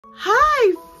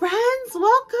Hi, friends.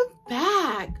 Welcome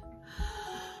back.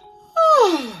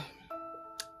 Oh,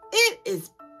 it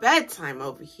is bedtime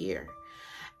over here.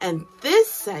 And this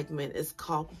segment is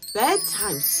called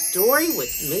Bedtime Story with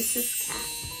Mrs. Cat.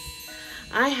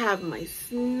 I have my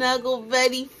snuggle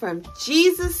buddy from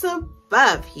Jesus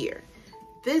above here.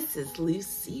 This is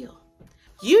Lucille.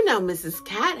 You know Mrs.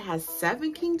 Cat has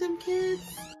 7 kingdom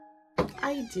kids?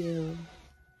 I do.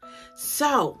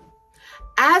 So,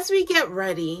 as we get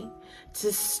ready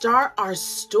to start our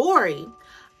story,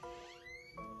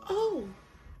 oh,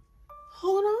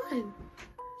 hold on.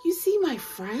 You see my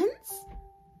friends?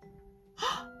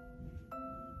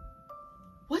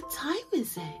 What time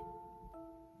is it?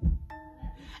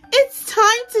 It's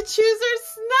time to choose our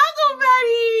snuggle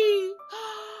buddy.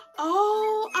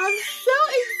 Oh, I'm so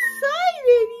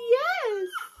excited.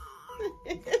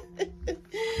 Yes.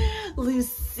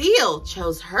 Lucille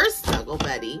chose her snuggle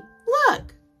buddy.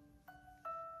 Look.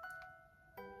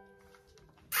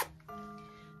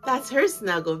 That's her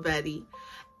snuggle buddy.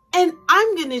 And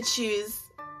I'm going to choose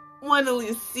one of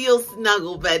Lucille's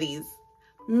snuggle buddies,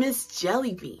 Miss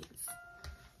Jellybeans.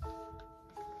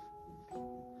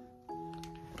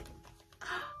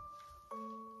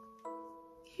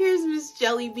 Here's Miss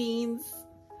Jellybeans.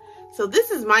 So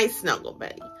this is my snuggle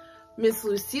buddy. Miss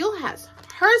Lucille has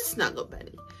her snuggle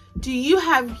buddy. Do you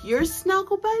have your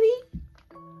snuggle buddy?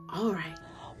 All right.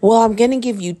 Well, I'm going to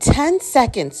give you 10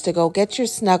 seconds to go get your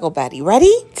snuggle buddy.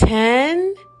 Ready?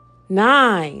 10,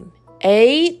 9,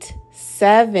 8,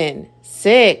 7,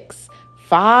 6,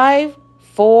 5,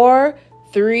 4,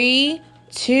 3,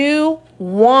 2,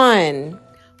 1.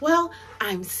 Well,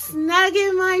 I'm snug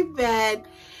in my bed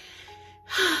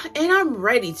and I'm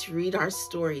ready to read our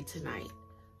story tonight.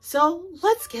 So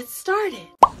let's get started.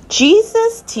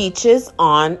 Jesus teaches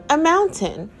on a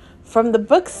mountain from the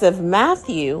books of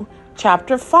Matthew,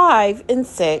 chapter 5 and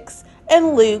 6,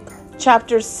 and Luke,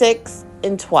 chapter 6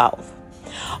 and 12.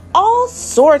 All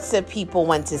sorts of people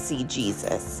went to see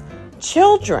Jesus.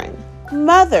 Children,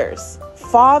 mothers,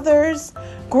 fathers,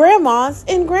 grandmas,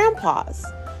 and grandpas.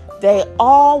 They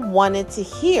all wanted to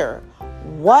hear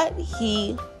what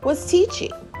he was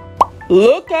teaching.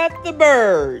 "Look at the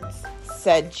birds,"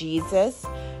 said Jesus.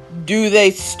 "Do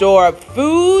they store up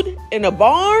food in a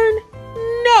barn?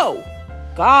 No,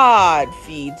 God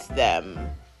feeds them."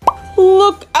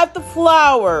 "Look at the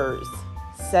flowers,"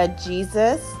 said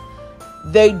Jesus.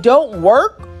 "They don't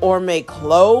work or make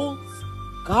clothes.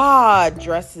 God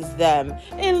dresses them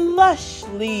in lush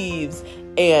leaves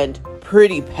and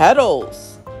pretty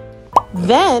petals."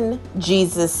 Then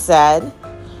Jesus said,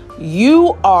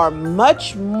 "You are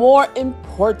much more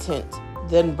important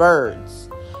than birds.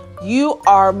 You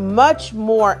are much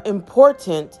more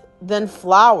important than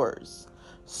flowers.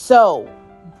 So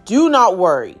do not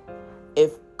worry.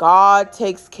 If God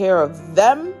takes care of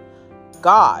them,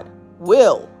 God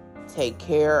will take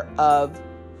care of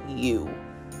you.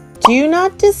 Do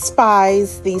not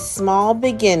despise these small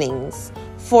beginnings,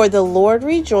 for the Lord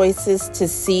rejoices to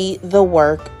see the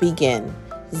work begin."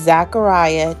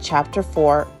 Zechariah chapter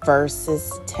 4,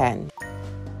 verses 10.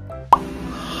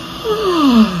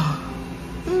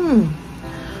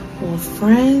 Well,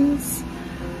 friends,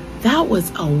 that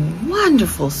was a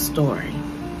wonderful story.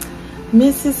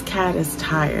 Mrs. Cat is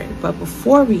tired, but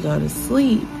before we go to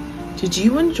sleep, did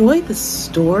you enjoy the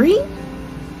story?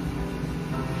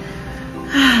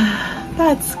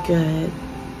 That's good.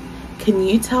 Can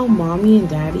you tell Mommy and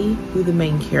Daddy who the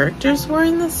main characters were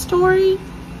in this story?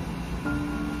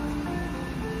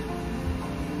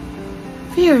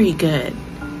 Very good.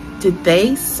 Did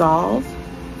they solve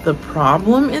the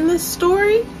problem in this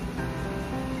story?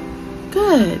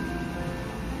 Good.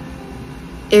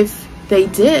 If they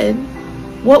did,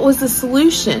 what was the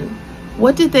solution?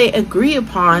 What did they agree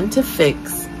upon to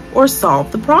fix or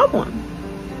solve the problem?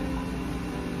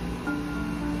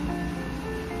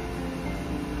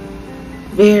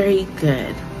 Very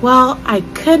good. Well, I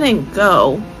couldn't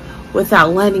go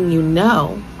without letting you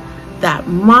know that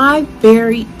my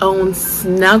very own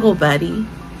snuggle buddy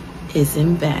is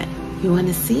in bed. You want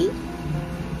to see?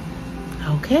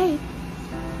 Okay.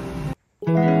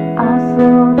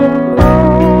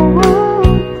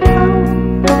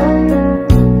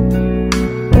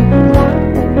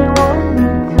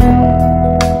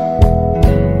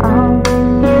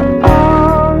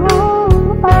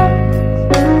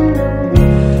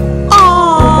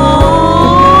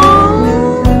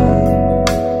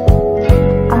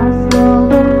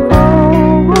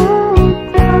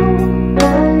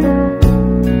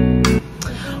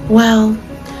 Well,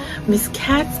 Miss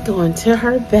Cat's going to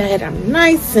her bed. I'm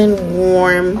nice and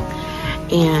warm.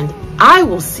 And I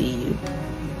will see you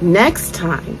next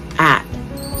time at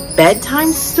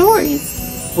Bedtime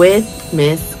Stories with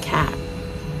Miss Cat.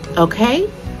 Okay?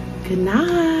 Good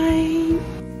night.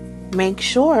 Make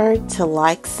sure to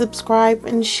like, subscribe,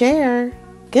 and share.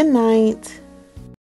 Good night.